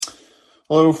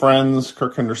Hello, friends.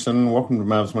 Kirk Henderson. Welcome to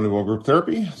Mavs Moneyball Group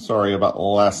Therapy. Sorry about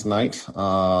last night.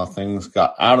 Things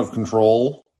got out of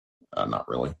control. Not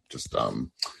really. Just going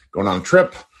on a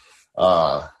trip.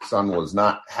 Son was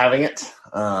not having it.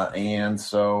 And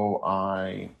so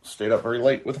I stayed up very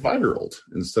late with a 5-year-old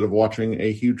instead of watching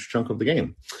a huge chunk of the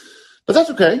game. But that's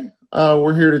okay.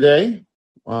 We're here today.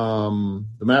 The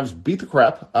Mavs beat the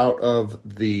crap out of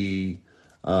the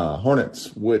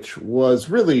Hornets, which was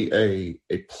really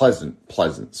a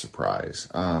pleasant surprise.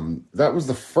 That was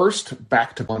the first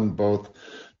back-to-back on both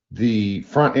the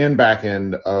front and back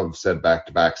end of said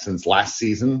back-to-back since last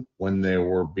season when they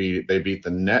beat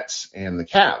the Nets and the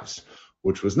Cavs,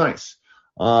 which was nice.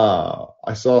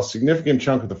 I saw a significant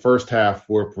chunk of the first half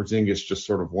where Porzingis just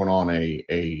sort of went on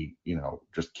a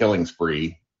just killing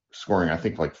spree, scoring I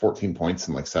think like 14 points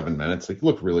in like 7 minutes. Like, he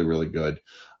looked really, really good.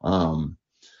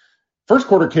 First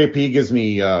quarter KP gives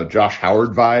me Josh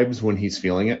Howard vibes when he's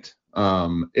feeling it.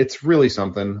 It's really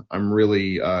something. I'm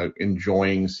really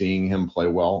enjoying seeing him play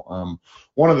well.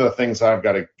 One of the things I've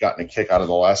gotten a kick out of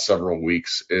the last several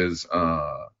weeks is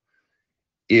the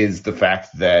fact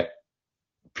that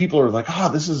people are like,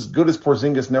 this is as good as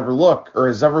Porzingis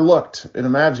has ever looked in a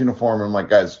Mavs uniform. And I'm like,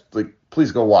 guys, like,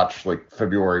 please go watch like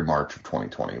February, March of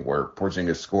 2020, where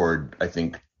Porzingis scored, I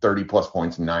think, 30-plus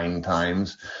points 9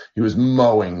 times. He was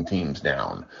mowing teams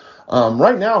down.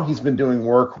 Right now, he's been doing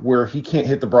work where he can't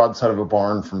hit the broadside of a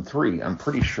barn from 3. I'm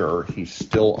pretty sure he's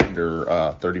still under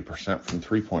 30% from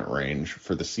 3-point range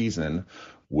for the season,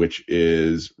 which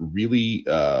is really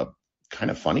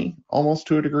kind of funny, almost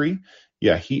to a degree.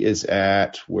 Yeah, he is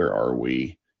at, where are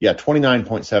we? Yeah,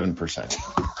 29.7%.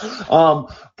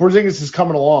 Porzingis is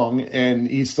coming along, and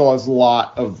he still has a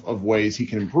lot of ways he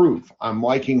can improve. I'm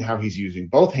liking how he's using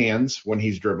both hands when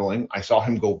he's dribbling. I saw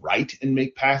him go right and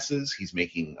make passes. He's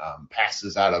making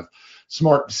passes out of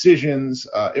smart decisions.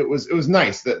 It was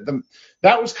nice.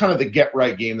 That was kind of the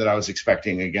get-right game that I was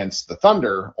expecting against the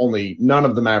Thunder, only none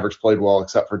of the Mavericks played well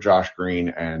except for Josh Green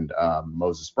and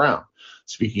Moses Brown.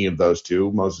 Speaking of those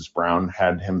two, Moses Brown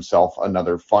had himself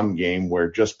another fun game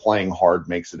where just playing hard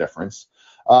makes a difference.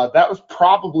 That was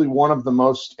probably one of the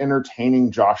most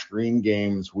entertaining Josh Green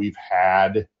games we've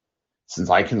had since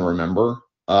I can remember.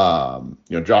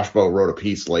 Josh Bowe wrote a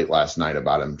piece late last night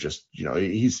about him. Just,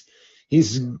 he's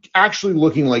actually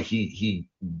looking like he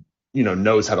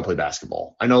knows how to play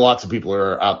basketball. I know lots of people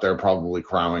are out there probably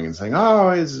crowing and saying,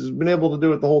 he's been able to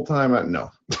do it the whole time.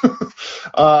 No.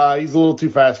 He's a little too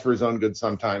fast for his own good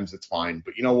sometimes. It's fine.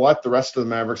 But you know what? The rest of the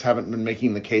Mavericks haven't been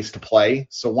making the case to play,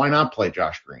 so why not play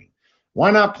Josh Green?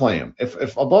 Why not play him?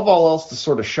 If above all else to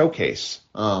sort of showcase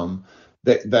that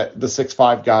the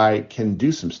 6'5" guy can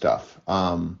do some stuff.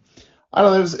 I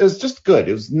don't know. It was just good.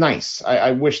 It was nice.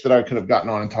 I wish that I could have gotten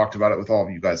on and talked about it with all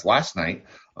of you guys last night.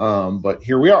 But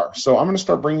here we are. So I'm going to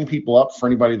start bringing people up for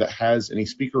anybody that has any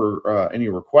any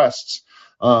requests.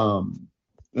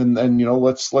 And then,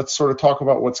 let's sort of talk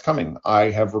about what's coming. I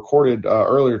have recorded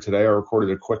earlier today, I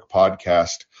recorded a quick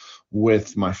podcast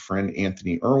with my friend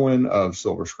Anthony Irwin of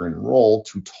Silver Screen and Roll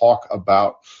to talk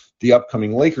about the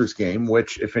upcoming Lakers game,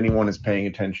 which, if anyone is paying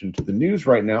attention to the news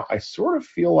right now, I sort of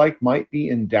feel like might be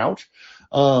in doubt.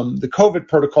 The COVID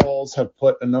protocols have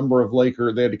put a number of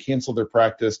they had to cancel their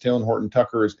practice. Talen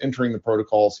Horton-Tucker is entering the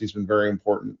protocols. He's been very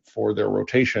important for their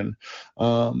rotation.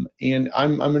 And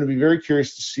I'm going to be very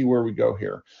curious to see where we go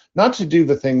here. Not to do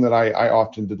the thing that I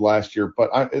often did last year,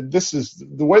 but this is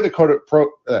the way the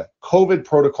COVID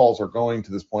protocols are going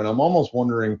to this point. I'm almost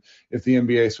wondering if the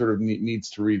NBA sort of needs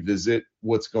to revisit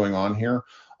what's going on here.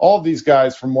 All of these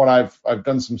guys, from what I've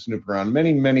done some snooping around,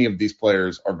 many of these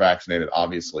players are vaccinated,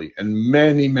 obviously, and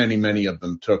many of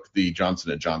them took the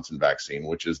Johnson & Johnson vaccine,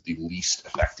 which is the least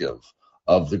effective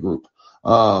of the group.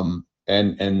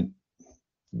 And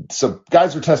so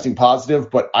guys are testing positive,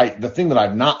 but the thing that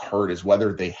I've not heard is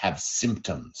whether they have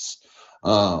symptoms.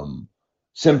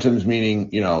 Symptoms meaning,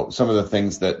 some of the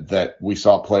things that we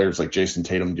saw players like Jason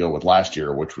Tatum deal with last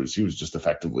year, which was he was just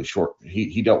effectively short.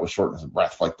 He dealt with shortness of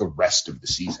breath like the rest of the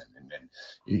season, and then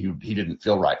he didn't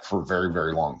feel right for a very,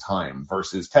 very long time.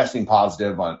 Versus testing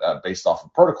positive based off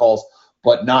of protocols,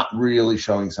 but not really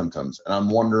showing symptoms. And I'm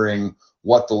wondering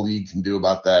what the league can do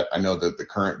about that. I know that the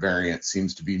current variant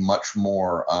seems to be much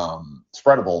more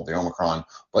spreadable, the Omicron,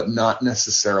 but not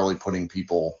necessarily putting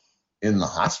people in the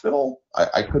hospital.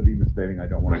 I could be misstating. I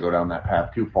don't want to go down that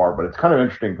path too far, but it's kind of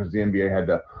interesting because the NBA had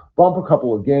to bump a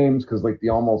couple of games because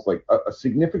a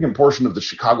significant portion of the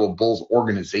Chicago Bulls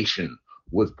organization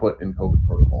was put in COVID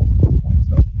protocols at this point.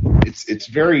 So it's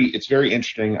very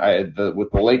interesting.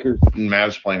 With the Lakers and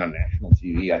Mavs playing on national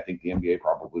TV, I think the NBA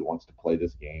probably wants to play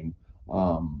this game.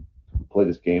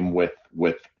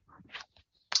 With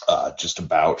just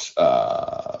about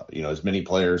as many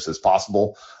players as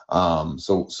possible.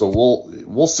 So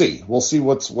we'll see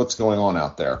what's going on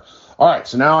out there. All right,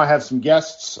 so now I have some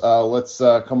guests. Let's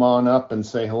come on up and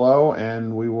say hello,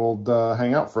 and we will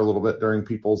hang out for a little bit during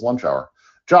people's lunch hour.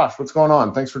 Josh, what's going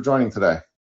on? Thanks for joining today.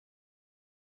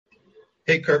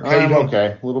 Hey, Kirk, how you doing?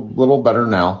 Okay, a little better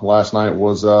now. Last night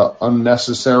was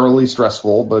unnecessarily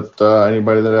stressful, but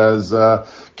anybody that has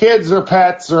kids or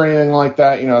pets or anything like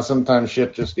that, sometimes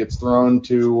shit just gets thrown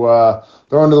to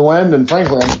the wind, and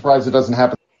frankly, I'm surprised it doesn't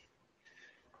happen.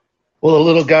 Well, the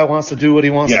little guy wants to do what he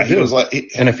wants to do. He was like,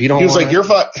 and if you don't, he was like, "You're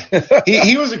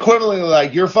he was equivalently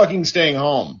like, "You're fucking staying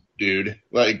home, dude."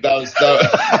 Like that was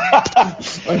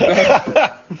like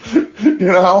that.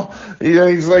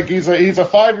 He's like he's a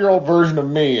 5-year-old version of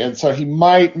me, and so I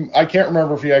can't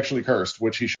remember if he actually cursed,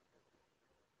 which he should.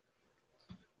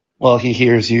 Well, he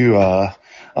hears you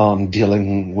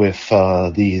dealing with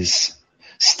these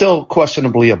still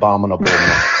questionably abominable.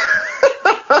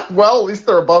 Well, at least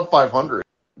they're above 500.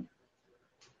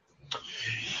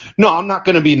 No, I'm not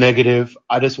going to be negative.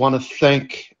 I just want to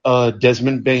thank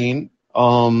Desmond Bain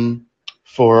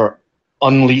for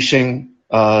unleashing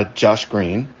Josh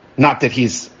Green. Not that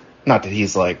he's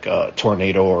like a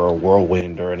tornado or a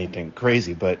whirlwind or anything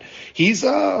crazy, but his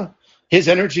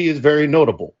energy is very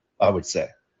notable, I would say.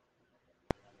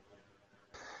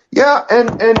 Yeah,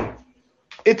 and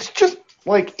it's just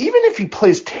like, even if he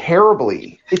plays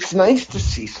terribly, it's nice to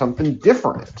see something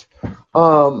different.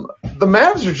 The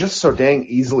Mavs are just so dang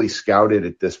easily scouted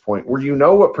at this point, where you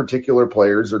know what particular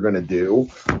players are going to do.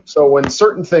 So when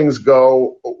certain things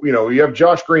go, you have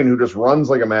Josh Green, who just runs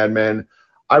like a madman.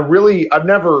 I've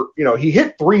never, he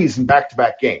hit threes in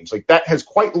back-to-back games. Like, that has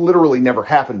quite literally never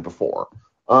happened before.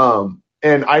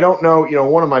 And I don't know,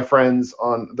 one of my friends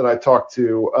that I talk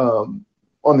to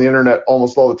on the internet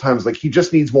almost all the time is like, he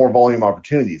just needs more volume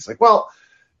opportunities. Like, well,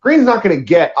 Green's not going to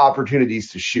get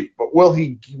opportunities to shoot, but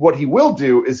what he will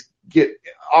do is get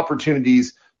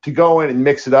opportunities to go in and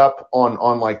mix it up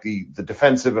on like the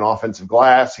defensive and offensive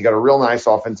glass. He got a real nice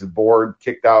offensive board,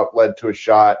 kicked out, led to a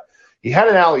shot. He had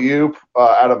an alley-oop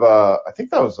out of a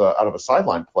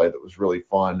sideline play that was really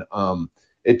fun.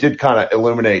 It did kind of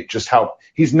illuminate just how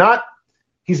he's not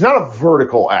a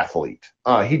vertical athlete.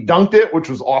 He dunked it, which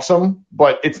was awesome,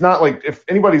 but it's not like, if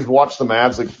anybody's watched the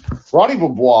Mavs, like, Roddy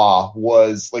Beaubois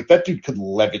was like, that dude could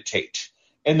levitate.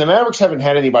 And the Mavericks haven't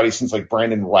had anybody since like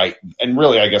Brandon Wright, and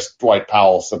really, I guess, Dwight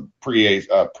Powell, some pre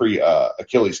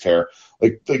Achilles tear.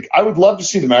 Like I would love to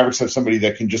see the Mavericks have somebody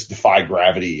that can just defy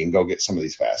gravity and go get some of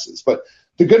these passes. But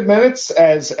the good minutes,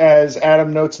 as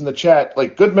Adam notes in the chat,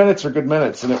 like, good minutes are good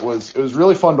minutes, and it was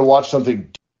really fun to watch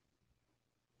something.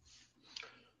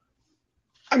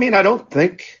 I mean, I don't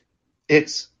think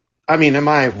am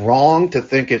I wrong to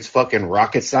think it's fucking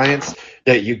rocket science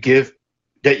that you give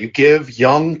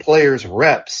young players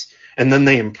reps and then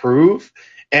they improve?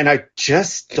 And I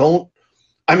just don't,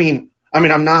 I'm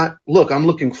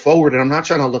looking forward, and I'm not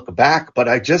trying to look back, but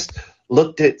I just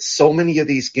looked at so many of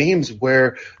these games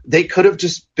where they could have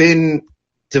just been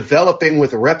developing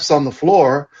with reps on the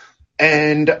floor.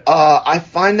 And I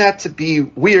find that to be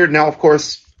weird. Now, of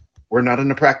course, we're not in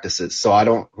the practices, so I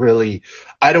don't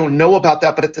know about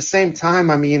that. But at the same time,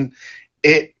 him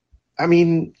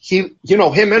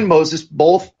and Moses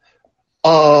both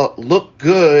look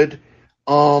good,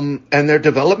 and their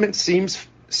development seems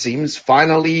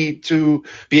finally to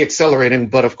be accelerating.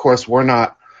 But of course, we're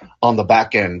not on the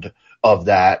back end of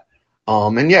that.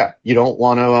 And yeah, you don't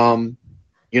want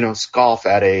to scoff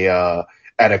at a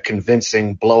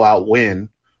convincing blowout win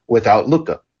without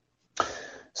Luka.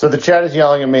 So the chat is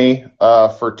yelling at me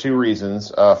for two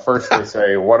reasons. First, they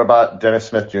say, "What about Dennis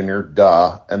Smith Jr.?"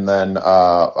 Duh. And then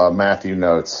Matthew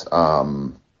notes,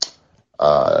 Gerald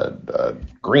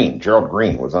Green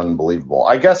was unbelievable.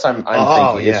 I guess I'm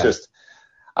thinking it's just,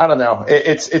 I don't know.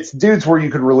 It's dudes where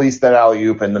you could release that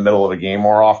alley-oop in the middle of a game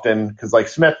more often, because like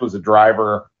Smith was a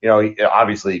driver.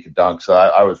 Obviously he could dunk, so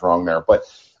I was wrong there. But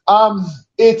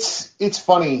it's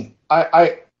funny.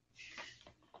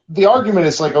 The argument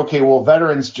is like, okay, well,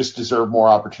 veterans just deserve more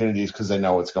opportunities because they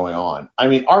know what's going on. I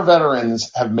mean, our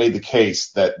veterans have made the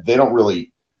case that they don't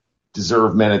really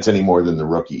deserve minutes any more than the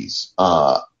rookies.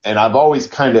 And I've always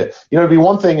kind of, it'd be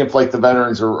one thing if like the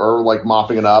veterans are like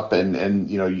mopping it up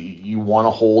and you want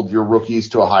to hold your rookies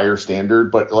to a higher standard.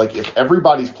 But like, if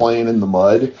everybody's playing in the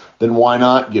mud, then why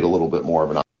not get a little bit more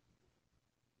of an?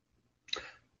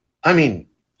 I mean,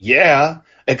 yeah,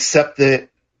 except that,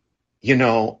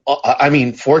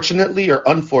 fortunately or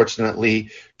unfortunately,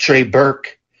 Trey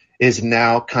Burke is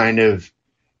now kind of,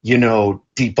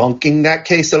 debunking that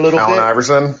case a little bit. Allen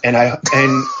Iverson. And I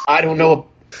don't know.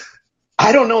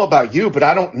 I don't know about you, but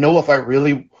I don't know if I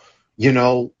really,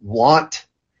 want,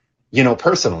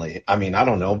 personally. I mean, I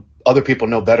don't know. Other people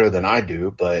know better than I do,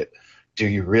 but do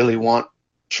you really want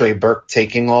Trey Burke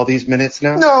taking all these minutes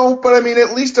now? No, but I mean,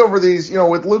 at least over these,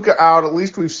 with Luka out, at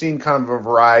least we've seen kind of a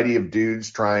variety of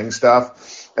dudes trying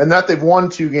stuff, and that they've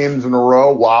won 2 games in a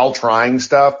row while trying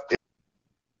stuff.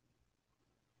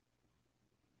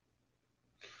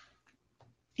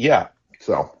 Yeah.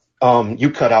 So. You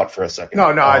cut out for a second. No,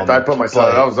 I put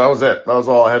myself. That was it. That was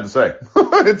all I had to say.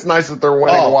 It's nice that they're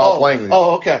winning while playing these.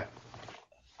 Oh, okay.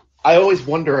 I always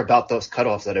wonder about those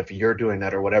cutoffs, that if you're doing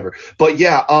that or whatever. But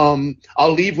yeah,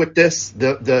 I'll leave with this: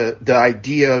 the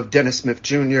idea of Dennis Smith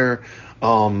Jr.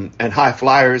 And high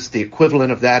flyers. The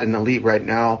equivalent of that in the league right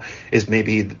now is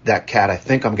maybe that cat. I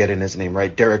think I'm getting his name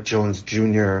right, Derek Jones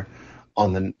Jr.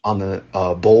 on the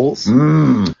Bulls.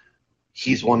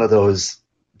 He's one of those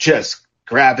just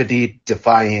gravity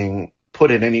defying,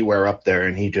 put it anywhere up there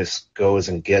and he just goes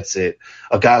and gets it.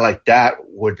 A guy like that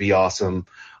would be awesome.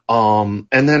 And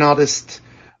then I'll just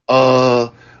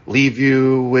leave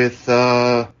you with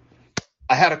I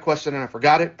had a question and I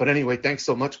forgot it, but anyway, thanks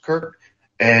so much, Kirk.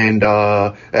 And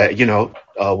we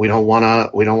don't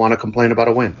want to complain about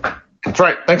a win. That's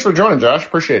right. Thanks for joining, Josh.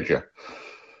 Appreciate you.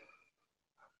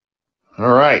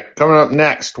 All right, coming up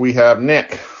next we have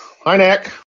Nick. Hi,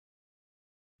 Nick.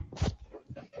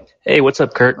 Hey, what's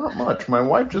up, Kurt? Not much. My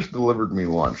wife just delivered me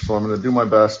lunch, so I'm going to do my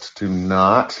best to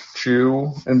not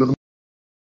chew into the.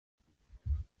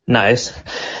 Nice.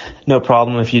 No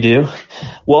problem if you do.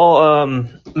 Well,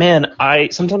 man,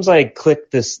 sometimes I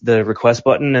click the request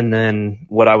button and then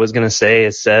what I was going to say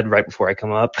is said right before I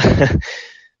come up.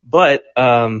 But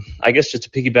I guess just to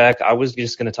piggyback, I was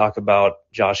just going to talk about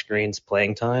Josh Green's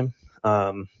playing time.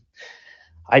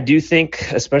 I do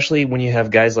think, especially when you have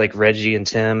guys like Reggie and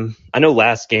Tim, I know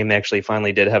last game they actually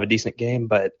finally did have a decent game,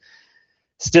 but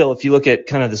still, if you look at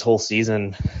kind of this whole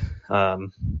season,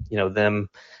 them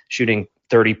shooting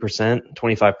 30%,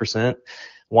 25%,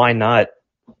 why not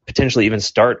potentially even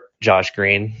start Josh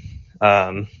Green?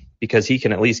 Because he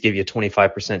can at least give you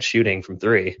 25% shooting from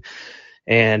 3,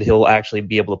 and he'll actually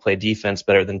be able to play defense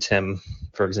better than Tim,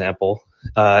 for example.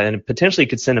 And potentially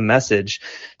could send a message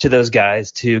to those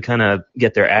guys to kind of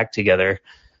get their act together.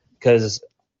 Because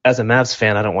as a Mavs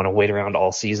fan, I don't want to wait around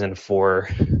all season for,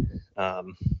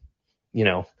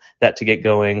 that to get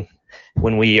going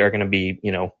when we are going to be,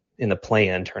 in the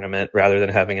play-in tournament rather than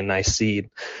having a nice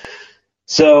seed.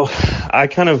 So I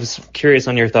kind of was curious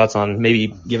on your thoughts on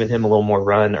maybe giving him a little more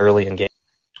run early in game.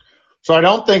 So I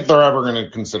don't think they're ever going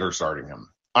to consider starting him.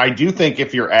 I do think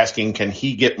if you're asking, can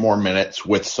he get more minutes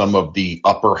with some of the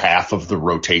upper half of the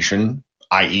rotation,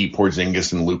 i.e.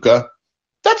 Porzingis and Luka,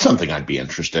 that's something I'd be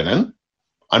interested in.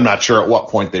 I'm not sure at what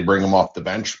point they bring him off the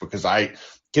bench because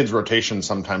kids' rotations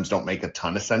sometimes don't make a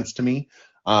ton of sense to me.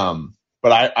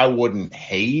 But I wouldn't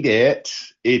hate it.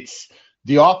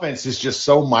 The offense is just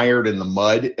so mired in the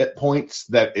mud at points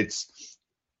that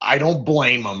I don't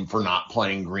blame them for not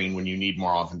playing Green when you need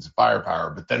more offensive firepower.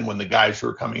 But then when the guys who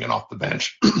are coming in off the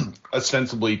bench,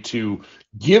 ostensibly to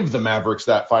give the Mavericks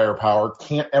that firepower,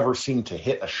 can't ever seem to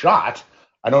hit a shot,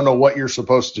 I don't know what you're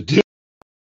supposed to do.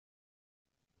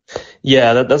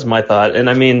 Yeah, that's my thought. And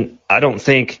I mean, I don't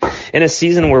think in a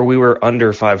season where we were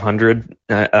under 500,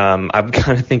 I'm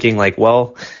kind of thinking like,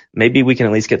 well, maybe we can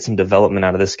at least get some development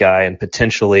out of this guy and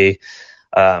potentially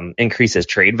increase his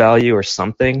trade value or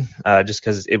something, just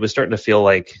because it was starting to feel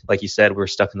like you said, we're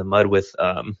stuck in the mud with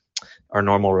our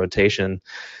normal rotation.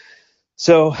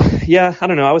 So, yeah, I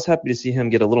don't know. I was happy to see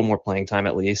him get a little more playing time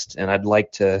at least, and I'd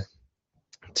like to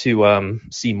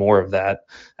see more of that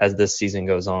as this season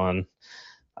goes on.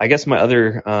 I guess my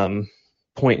other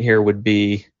point here would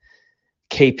be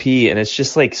KP, and it's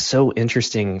just like so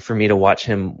interesting for me to watch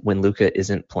him when Luka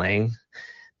isn't playing,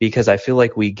 because I feel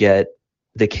like we get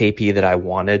the KP that I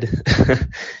wanted,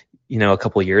 a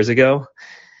couple years ago.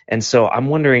 And so I'm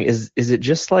wondering, is it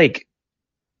just like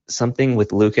something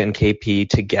with Luka and KP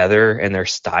together and their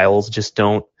styles just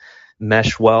don't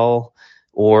mesh well?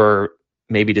 Or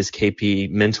maybe does KP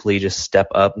mentally just step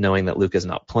up knowing that Luka's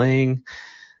not playing?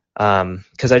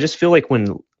 Because I just feel like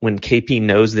when KP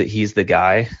knows that he's the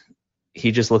guy,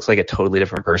 he just looks like a totally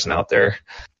different person out there.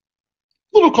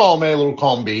 Little column A, little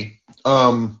column B.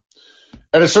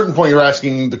 At a certain point, you're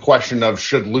asking the question of,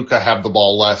 should Luka have the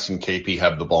ball less and KP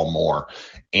have the ball more?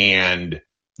 And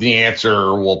the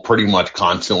answer will pretty much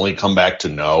constantly come back to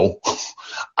no.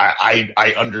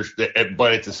 I understand,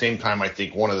 but at the same time, I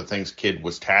think one of the things Kidd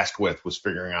was tasked with was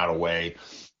figuring out a way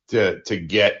to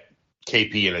get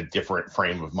KP in a different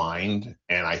frame of mind.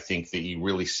 And I think that you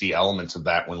really see elements of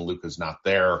that when Luka's not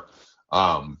there.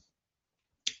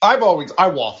 I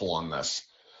waffle on this.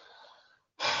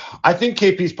 I think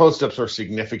KP's post-ups are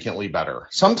significantly better.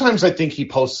 Sometimes I think he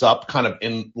posts up kind of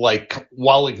in like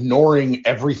while ignoring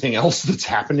everything else that's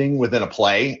happening within a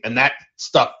play, and that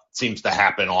stuff seems to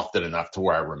happen often enough to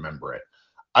where I remember it.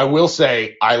 I will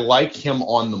say I like him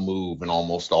on the move in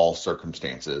almost all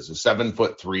circumstances. A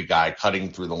 7'3" guy cutting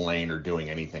through the lane or doing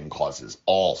anything causes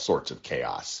all sorts of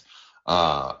chaos.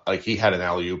 Like he had an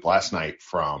alley-oop last night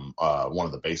from one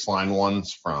of the baseline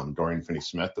ones from Dorian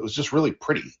Finney-Smith that was just really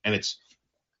pretty, and it's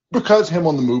because him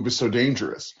on the move is so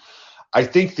dangerous. I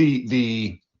think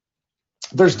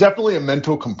there's definitely a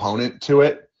mental component to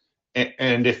it.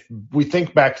 And if we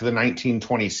think back to the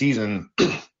 1920 season,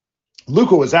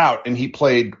 Luka was out and he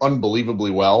played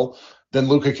unbelievably well. Then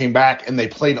Luka came back and they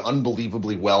played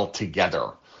unbelievably well together.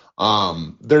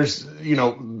 There's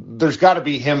got to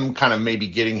be him kind of maybe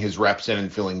getting his reps in and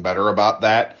feeling better about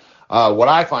that. What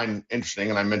I find interesting,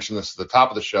 and I mentioned this at the top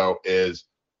of the show, is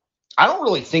I don't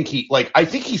really think I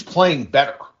think he's playing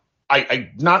better.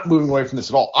 I'm not moving away from this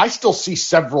at all. I still see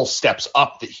several steps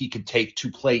up that he could take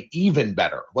to play even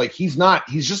better. Like he's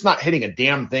just not hitting a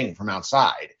damn thing from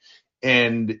outside.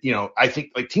 And, I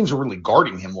think like teams are really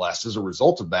guarding him less as a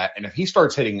result of that. And if he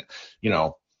starts hitting,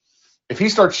 if he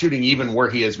starts shooting even where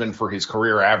he has been for his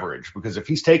career average, because if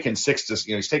he's taking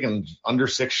he's taking under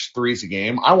 6 threes a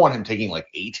game, I want him taking like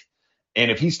 8.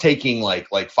 And if he's taking like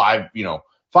 5,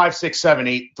 5, 6, 7,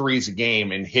 8 threes a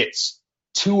game and hits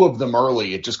 2 of them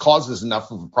early, it just causes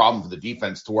enough of a problem for the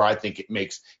defense to where I think it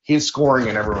makes his scoring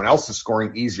and everyone else's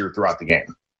scoring easier throughout the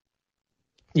game.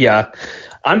 Yeah,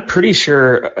 I'm pretty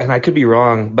sure, and I could be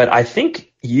wrong, but I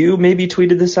think you maybe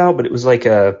tweeted this out, but it was like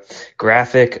a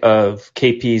graphic of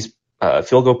KP's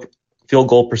field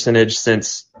goal percentage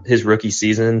since his rookie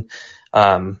season.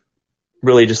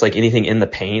 Really just like anything in the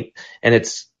paint, and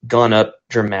it's gone up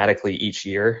dramatically each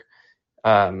year.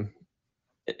 Am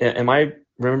I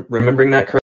remembering that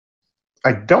correctly?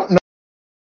 I don't know.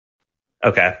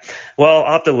 Okay. Well,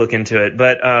 I'll have to look into it.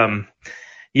 But,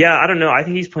 yeah, I don't know. I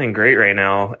think he's playing great right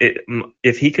now.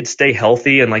 If he could stay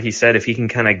healthy and, like you said, if he can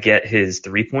kind of get his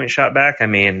three-point shot back, I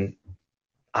mean,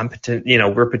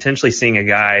 we're potentially seeing a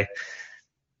guy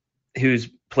who's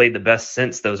played the best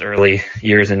since those early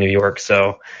years in New York.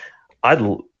 So I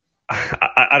don't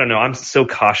know. I'm so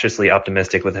cautiously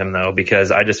optimistic with him, though,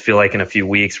 because I just feel like in a few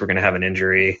weeks we're going to have an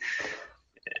injury.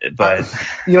 But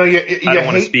you I don't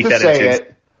want to speak that into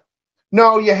it.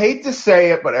 No, you hate to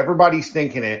say it, but everybody's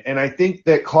thinking it. And I think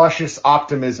that cautious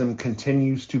optimism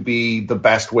continues to be the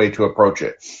best way to approach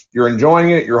it. You're enjoying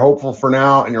it, you're hopeful for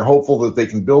now, and you're hopeful that they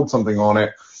can build something on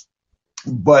it.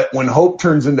 But when hope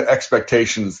turns into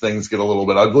expectations, things get a little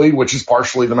bit ugly, which is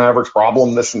partially the Mavericks'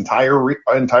 problem this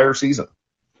entire season.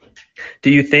 Do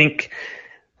you think,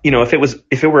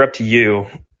 if it were up to you,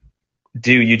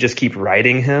 do you just keep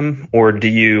riding him, or do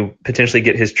you potentially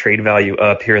get his trade value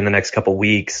up here in the next couple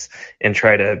weeks and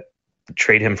try to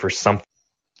trade him for something?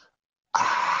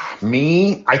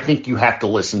 Me, I think you have to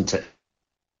listen to.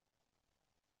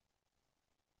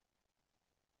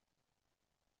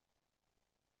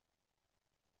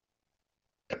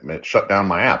 It shut down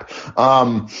my app.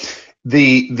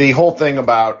 The whole thing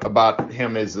about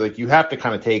him is like you have to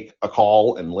kind of take a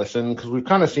call and listen, because we've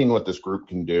kind of seen what this group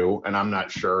can do, and I'm not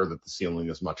sure that the ceiling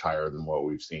is much higher than what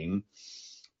we've seen.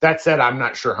 That said, I'm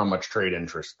not sure how much trade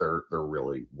interest there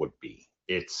really would be.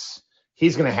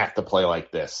 He's going to have to play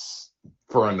like this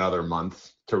for another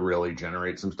month to really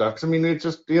generate some stuff. 'Cause, I mean,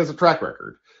 he has a track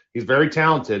record. He's very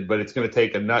talented, but it's going to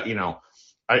take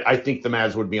I think the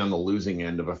Mavs would be on the losing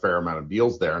end of a fair amount of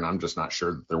deals there, and I'm just not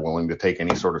sure that they're willing to take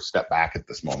any sort of step back at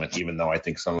this moment, even though I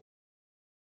think some.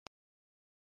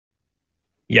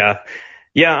 Yeah,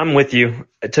 I'm with you.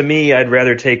 To me, I'd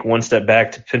rather take one step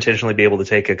back to potentially be able to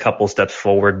take a couple steps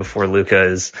forward before Luka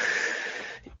is,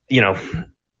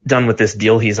 done with this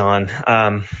deal he's on.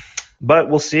 But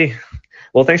we'll see.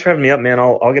 Well, thanks for having me up, man.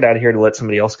 I'll get out of here to let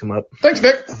somebody else come up. Thanks,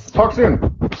 Nick. Talk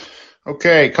soon.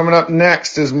 Okay, coming up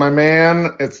next is my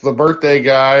man. It's the birthday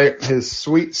guy, his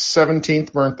sweet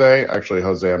 17th birthday. Actually,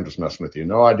 Jose, I'm just messing with you.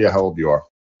 No idea how old you are.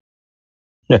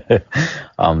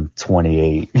 I'm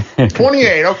 28.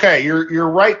 28. Okay, you're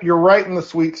right. You're right in the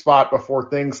sweet spot before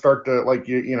things start to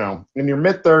in your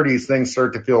mid 30s, things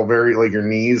start to feel very like your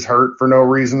knees hurt for no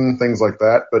reason, things like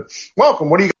that. But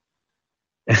welcome. What do you?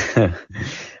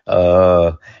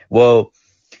 Well,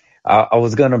 I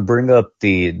was gonna bring up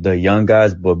the young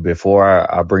guys, but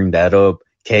before I bring that up,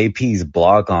 KP's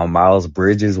block on Miles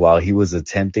Bridges while he was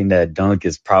attempting that dunk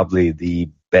is probably the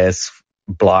best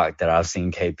block that I've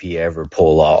seen KP ever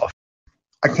pull off.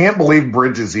 I can't believe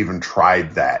Bridges even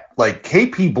tried that. Like,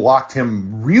 KP blocked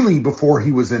him really before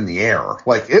he was in the air.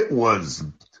 Like, it was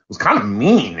kind of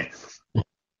mean.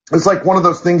 It's like one of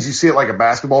those things you see at like a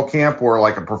basketball camp where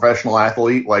like a professional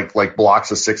athlete like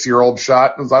blocks a 6-year-old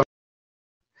shot. It was like,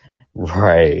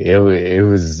 Right. It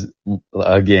was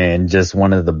again just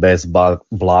one of the best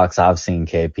blocks I've seen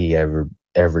KP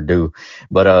ever do.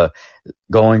 But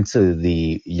going to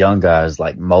the young guys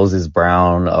like Moses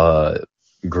Brown,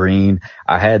 Green,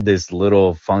 I had this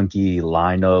little funky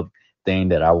lineup thing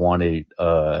that I wanted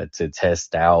to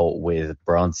test out with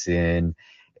Brunson,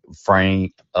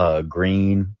 Frank,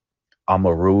 Green,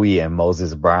 Amarui, and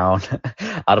Moses Brown.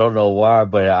 I don't know why,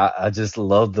 but I just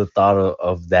love the thought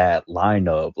of that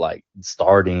lineup, like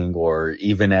starting or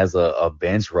even as a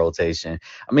bench rotation.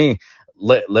 I mean,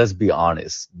 let's be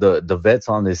honest. The vets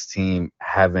on this team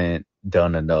haven't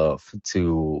done enough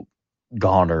to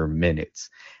garner minutes.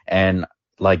 And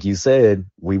like you said,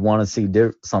 we want to see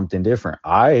something different.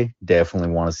 I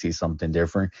definitely want to see something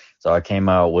different. So I came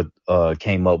up with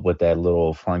that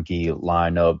little funky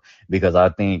lineup because I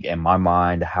think in my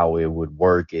mind how it would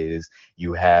work is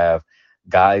you have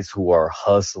guys who are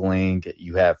hustling.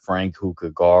 You have Frank who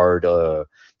could guard,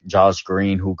 Josh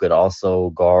Green who could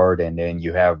also guard, and then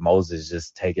you have Moses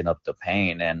just taking up the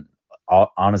paint. And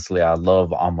honestly, I love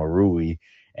Amarui,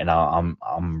 and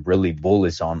I'm really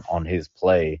bullish on his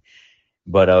play.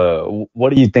 But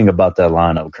what do you think about that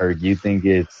lineup, Kurt? Do you think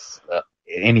it's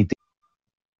anything?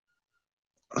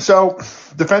 so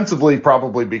defensively,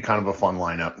 probably be kind of a fun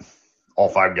lineup. All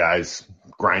 5 guys,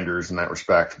 grinders in that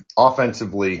respect.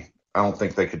 Offensively, I don't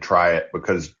think they could try it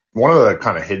because one of the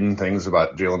kind of hidden things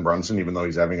about Jalen Brunson, even though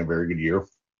he's having a very good year,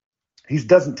 he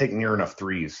doesn't take near enough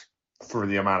threes for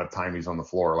the amount of time he's on the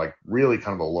floor. Like really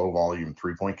kind of a low volume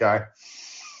 3-point guy.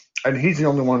 And he's the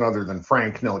only one other than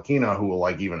Frank Ntilikina who will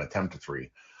like even attempt a 3.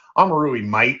 Amarui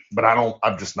might, but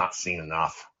I've just not seen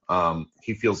enough.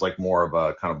 He feels like more of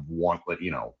a kind of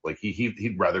like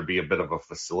he'd rather be a bit of a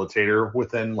facilitator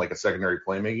within like a secondary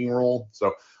playmaking role.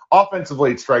 So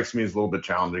offensively, it strikes me as a little bit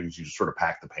challenging because you just sort of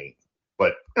pack the paint.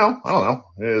 But, I don't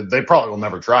know. They probably will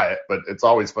never try it, but it's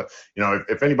always fun.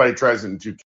 If anybody tries it in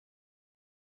 2K.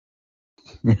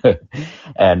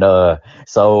 And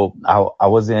so I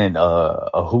was in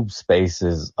a hoop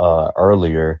spaces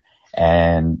earlier,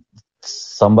 and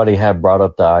somebody had brought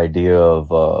up the idea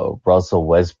of Russell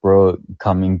Westbrook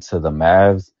coming to the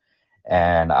Mavs,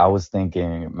 and I was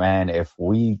thinking, man, if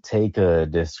we take a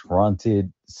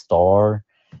disgruntled star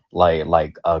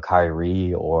like a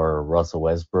Kyrie or Russell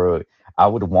Westbrook, I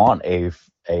would want a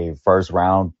first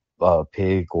round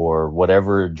pick or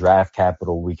whatever draft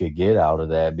capital we could get out of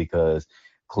that, because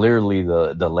clearly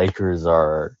the Lakers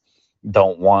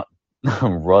don't want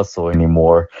Russell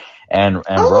anymore. And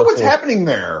I don't know Russell, what's happening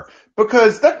there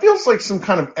because that feels like some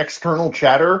kind of external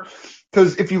chatter.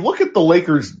 Because if you look at the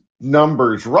Lakers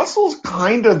numbers, Russell's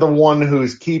kind of the one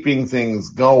who's keeping things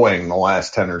going the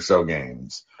last 10 or so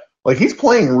games. Like he's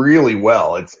playing really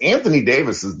well. It's Anthony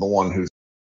Davis is the one who's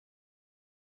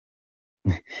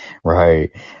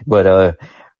right. But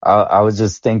I was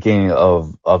just thinking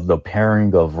of the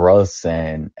pairing of Russ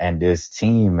and this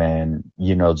team, and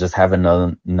just having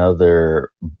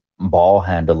another ball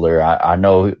handler. I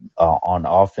know on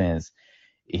offense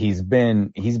he's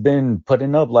been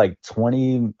putting up like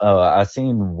 20. I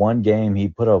seen one game he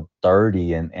put up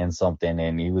 30 and something,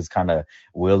 and he was kind of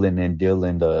willing and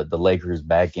dealing the Lakers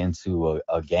back into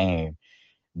a game.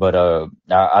 But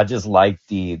I just like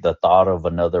the thought of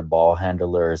another ball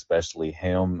handler, especially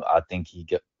him. I think he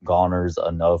garners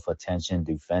enough attention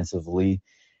defensively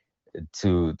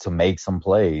to make some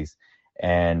plays.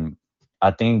 And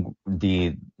I think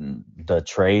the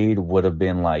trade would have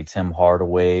been like Tim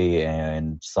Hardaway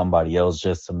and somebody else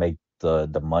just to make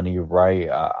the money right.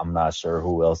 I'm not sure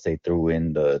who else they threw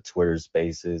in the Twitter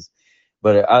spaces,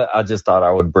 but I just thought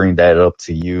I would bring that up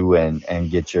to you and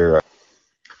get your.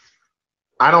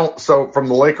 So from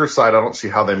the Lakers side, I don't see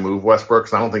how they move Westbrook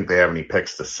because I don't think they have any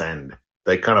picks to send.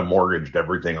 They kind of mortgaged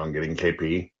everything on getting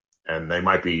KP, and they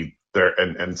might be there,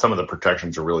 and some of the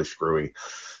protections are really screwy.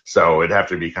 So it'd have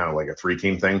to be kind of like a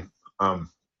 3-team thing.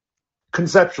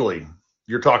 Conceptually,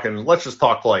 let's just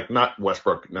talk like not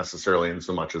Westbrook necessarily in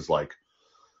so much as like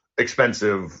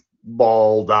expensive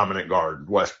ball dominant guard,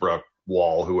 Westbrook,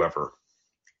 Wall, whoever.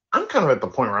 I'm kind of at the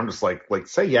point where I'm just like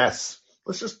say yes.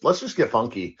 Let's just get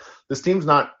funky. This team's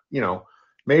not,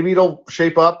 maybe it'll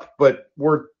shape up, but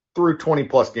we're through 20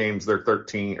 plus games. They're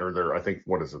 13 or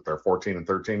they're 14 and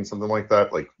 13, something like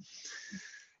that. Like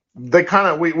they kind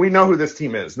of, we know who this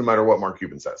team is no matter what Mark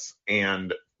Cuban says.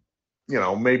 And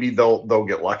maybe they'll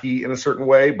get lucky in a certain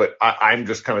way, but I'm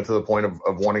just kind of to the point of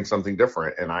wanting something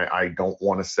different, and I don't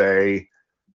want to say.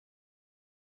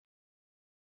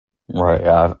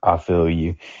 Right, I feel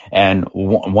you. And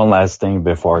one last thing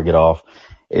before I get off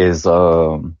is,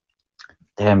 damn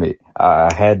it,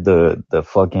 I had the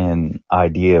fucking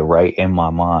idea right in my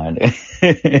mind.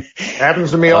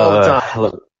 Happens to me all the time.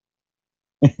 Look,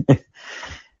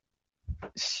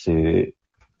 shit.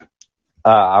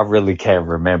 I really can't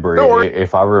remember Don't it. worry.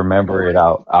 If I remember it,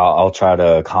 I'll try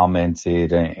to comment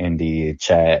it in the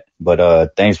chat.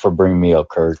 But thanks for bringing me up,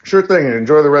 Kurt. Sure thing, and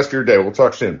enjoy the rest of your day. We'll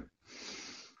talk soon.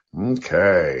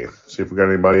 Okay. See if we got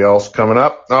anybody else coming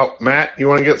up. Oh, Matt, you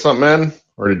want to get something in?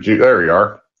 Or did you? There you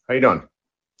are. How you doing?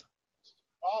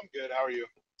 I'm good. How are you?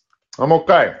 I'm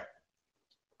okay.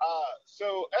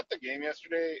 So at the game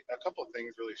yesterday, a couple of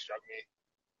things really struck me.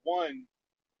 One,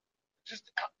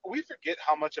 just we forget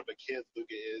how much of a kid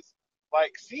Luka is.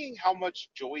 Like seeing how much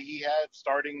joy he had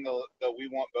starting the "We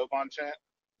Want Boban" chant,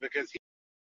 because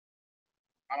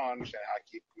I don't understand how I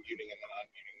keep muting and then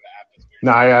unmuting the app. It's weird.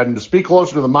 Now I had to speak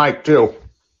closer to the mic too.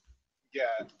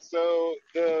 Yeah. So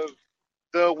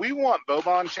the "We Want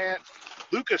Boban" chant,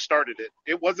 Luka started it.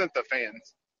 It wasn't the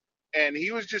fans, and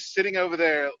he was just sitting over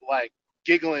there like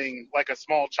giggling like a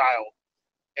small child.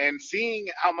 And seeing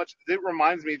how much it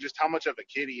reminds me just how much of a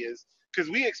kid he is, because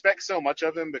we expect so much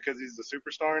of him because he's the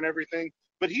superstar and everything.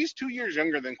 But he's 2 years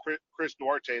younger than Chris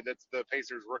Duarte, that's the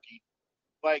Pacers rookie.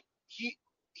 Like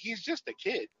he's just a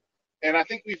kid, and I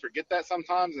think we forget that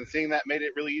sometimes. And seeing that made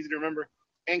it really easy to remember.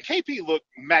 And KP looked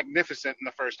magnificent in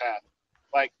the first half.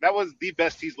 Like that was the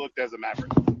best he's looked as a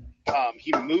Maverick.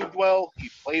 He moved well, he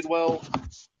played well.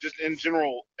 Just in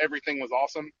general, everything was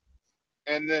awesome.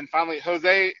 And then finally,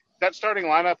 Jose. That starting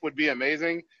lineup would be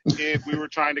amazing if we were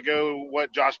trying to go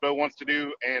what Josh Bowe wants to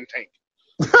do and tank.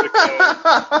 Because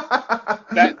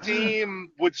that team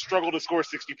would struggle to score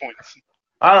 60 points.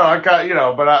 I don't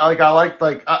know, but I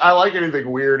like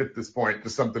anything weird at this point,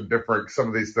 just something different. Some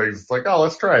of these things, it's like, oh,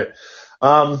 let's try it.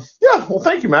 Yeah, well,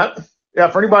 thank you, Matt.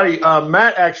 Yeah, for anybody,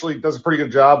 Matt actually does a pretty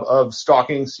good job of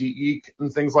stalking SeatGeek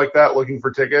and things like that, looking for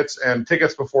tickets. And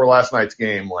tickets before last night's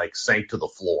game sank to the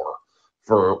floor.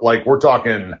 For we're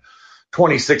talking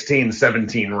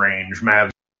 2016-17 range Mavs.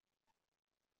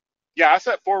 Yeah, I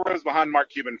sat 4 rows behind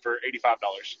Mark Cuban for $85.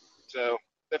 So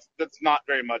that's not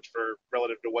very much for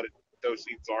relative to what those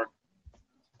seats are.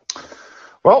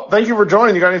 Well, thank you for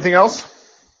joining. You got anything else?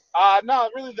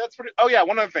 No, really, that's pretty. Oh yeah,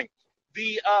 one other thing.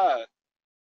 They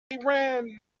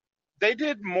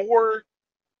did more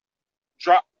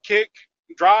drive, kick,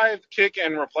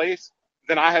 and replace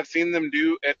than I have seen them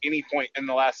do at any point in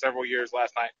the last several years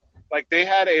last night. Like, they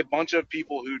had a bunch of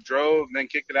people who drove and then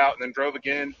kicked it out and then drove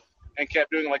again and kept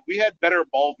doing, we had better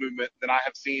ball movement than I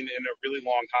have seen in a really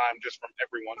long time just from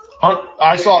everyone.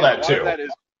 I saw that too.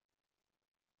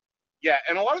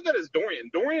 And a lot of that is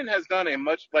Dorian. Dorian has done a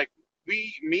much,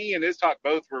 me and Iztok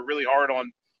both were really hard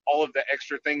on all of the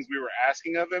extra things we were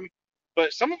asking of him,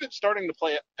 but some of it's starting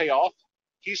to pay off.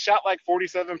 He's shot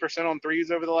 47% on threes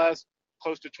over the last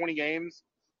close to 20 games,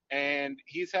 and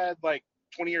he's had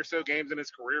 20 or so games in his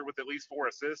career with at least 4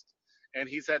 assists, and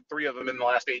he's had 3 of them in the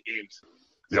last 8 games.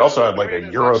 He also had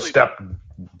a Euro step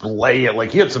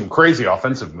layup. He had some crazy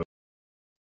offensive moves.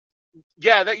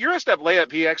 Yeah, that Euro step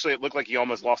layup, it looked like he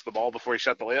almost lost the ball before he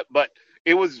shot the layup, but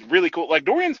it was really cool.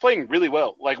 Dorian's playing really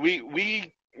well.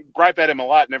 We gripe at him a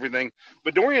lot and everything,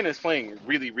 but Dorian is playing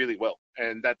really, really well.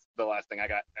 And that's the last thing I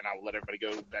got, and I'll let everybody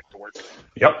go back to work.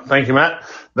 Yep. Thank you, Matt.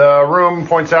 The room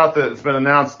points out that it's been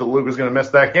announced that Luke is going to miss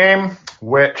that game,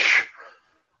 which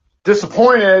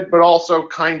disappointed, but also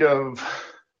kind of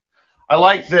I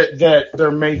like that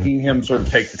they're making him sort of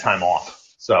take the time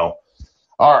off. So,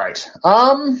 all right.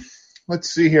 Let's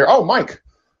see here. Oh, Mike.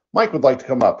 Mike would like to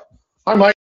come up. Hi,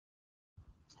 Mike.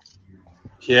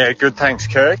 Yeah, good. Thanks,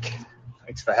 Kirk.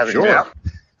 Thanks for having me out.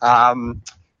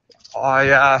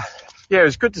 It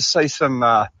was good to see some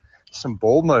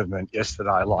ball movement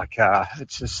yesterday. It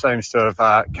just seems to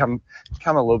have come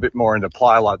a little bit more into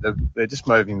play. They're just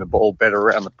moving the ball better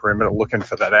around the perimeter, looking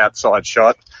for that outside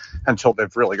shot until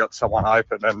they've really got someone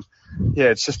open. And yeah,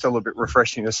 it's just a little bit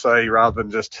refreshing to see rather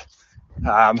than just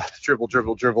dribble.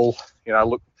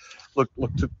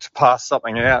 Look to pass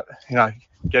something out.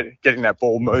 Getting that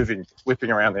ball moving,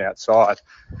 whipping around the outside.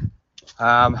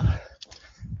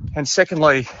 And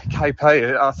secondly,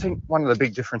 KP, I think one of the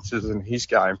big differences in his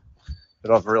game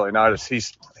that I've really noticed,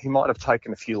 he might have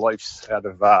taken a few leaps out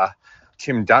of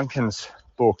Tim Duncan's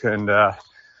book and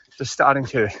just starting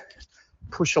to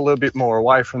push a little bit more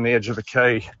away from the edge of the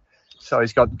key. So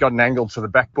he's got an angle to the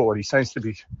backboard. He seems to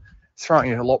be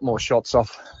throwing a lot more shots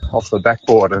off the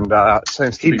backboard, and it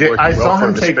seems to He be did. working I well saw for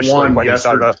him take especially one when he's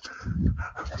yesterday. under.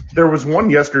 There was one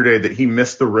yesterday that he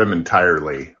missed the rim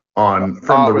entirely from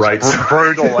the it was right side.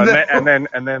 brutal,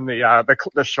 and then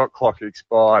the shot clock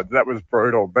expired. That was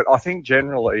brutal. But I think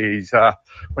generally he's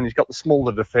when he's got the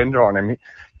smaller defender on him,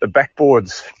 the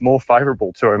backboard's more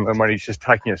favourable to him than when he's just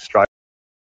taking it straight.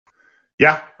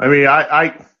 Yeah, I mean,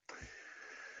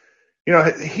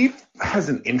 he has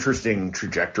an interesting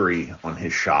trajectory on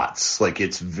his shots. Like,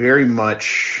 it's very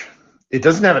much, it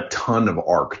doesn't have a ton of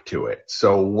arc to it.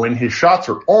 So when his shots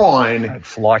are on,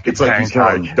 It's like he's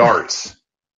throwing darts.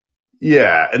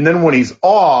 Yeah, and then when he's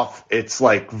off, it's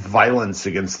like violence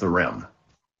against the rim.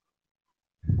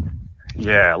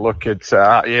 Yeah, look, it's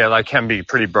they can be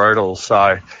pretty brutal.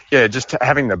 So yeah, just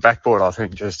having the backboard, I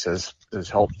think, just has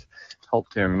helped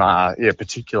him,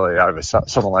 particularly over some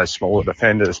of those smaller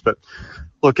defenders. But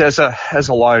look, as a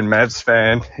lone Mavs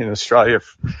fan in Australia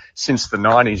since the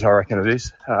 90s, I reckon it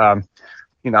is, I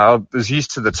was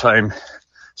used to the team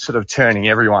sort of turning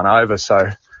everyone over so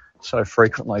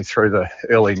frequently through the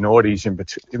early noughties in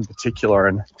particular,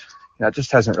 and it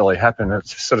just hasn't really happened. It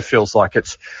sort of feels like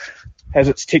it's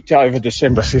ticked over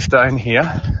December 15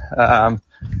 here.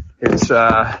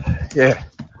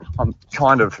 I'm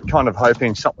kind of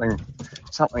hoping something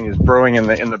is brewing in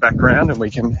the background, and we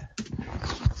can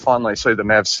finally see the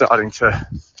Mavs starting to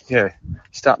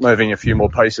start moving a few more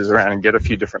pieces around and get a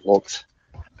few different looks.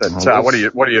 But what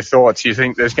are your thoughts? Do you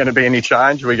think there's going to be any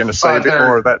change? Are we going to see a bit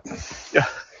more of that? Yeah,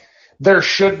 there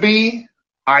should be.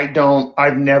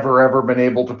 I've never ever been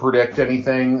able to predict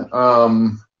anything.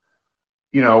 From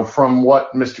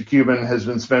what Mr. Cuban has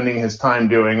been spending his time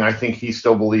doing, I think he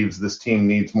still believes this team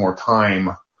needs more time.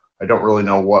 I don't really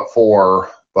know what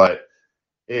for, but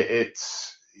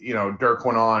it's Dirk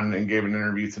went on and gave an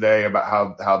interview today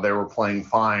about how they were playing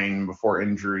fine before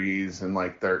injuries, and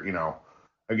like they're,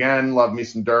 again, love me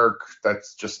some Dirk.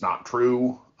 That's just not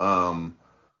true.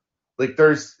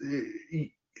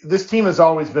 This team has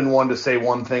always been one to say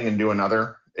one thing and do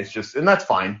another. It's just, and that's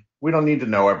fine. We don't need to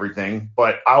know everything,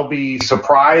 but I'll be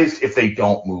surprised if they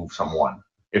don't move someone,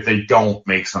 if they don't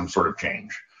make some sort of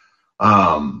change.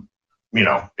 I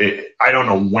don't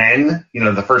know when.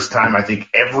 The first time I think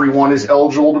everyone is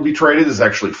eligible to be traded is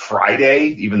actually Friday,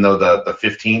 even though the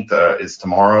 15th is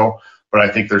tomorrow. But I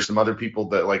think there's some other people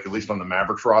that, like, at least on the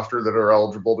Mavericks roster, that are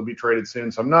eligible to be traded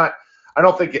soon. So I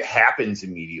don't think it happens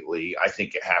immediately. I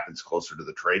think it happens closer to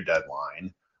the trade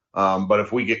deadline. But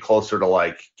if we get closer to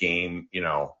like game,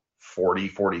 40,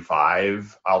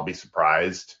 45, I'll be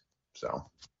surprised.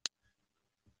 So.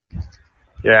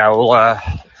 Yeah, well,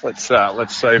 let's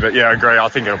see. But yeah, I agree. I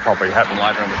think it'll probably happen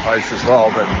later in the piece as well.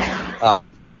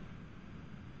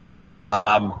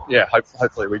 But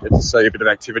hopefully we get to see a bit of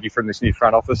activity from this new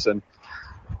front office, and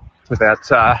without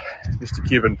Mr.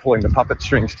 Cuban pulling the puppet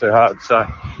strings too hard. So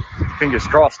fingers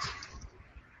crossed.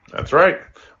 That's right.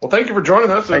 Well, thank you for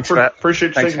joining us. Thanks, Matt.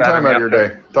 Appreciate you taking time out of your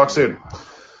day. Talk soon.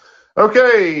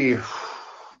 Okay. In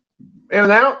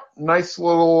and out. Nice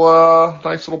little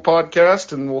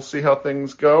podcast, and we'll see how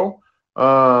things go.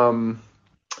 Jose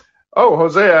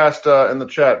asked in the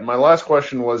chat, my last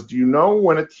question was, do you know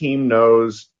when a team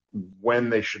knows when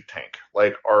they should tank?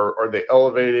 Like, are they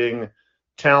elevating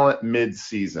talent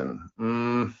mid-season?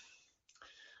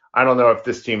 I don't know if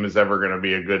this team is ever going to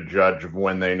be a good judge of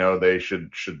when they know they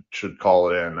should call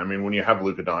it in. I mean, when you have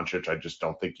Luka Doncic, I just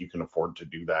don't think you can afford to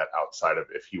do that outside of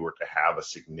if he were to have a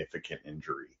significant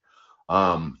injury.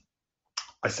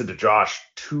 I said to Josh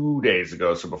 2 days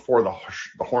ago, so before the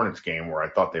Hornets game, where I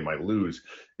thought they might lose,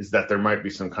 is that there might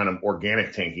be some kind of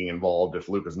organic tanking involved if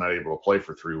Luka's not able to play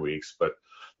for 3 weeks. But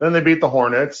then they beat the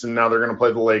Hornets, and now they're going to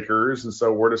play the Lakers, and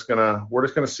so we're just gonna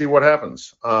see what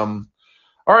happens. All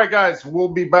right, guys, we'll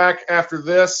be back after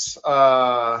this.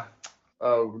 Josh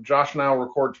and I will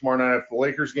record tomorrow night after the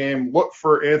Lakers game. Look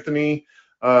for Anthony,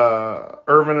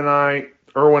 Erwin and I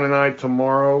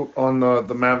tomorrow on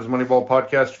the Mavs Moneyball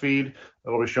podcast feed.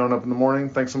 That'll be showing up in the morning.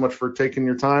 Thanks so much for taking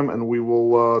your time, and we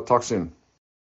will talk soon.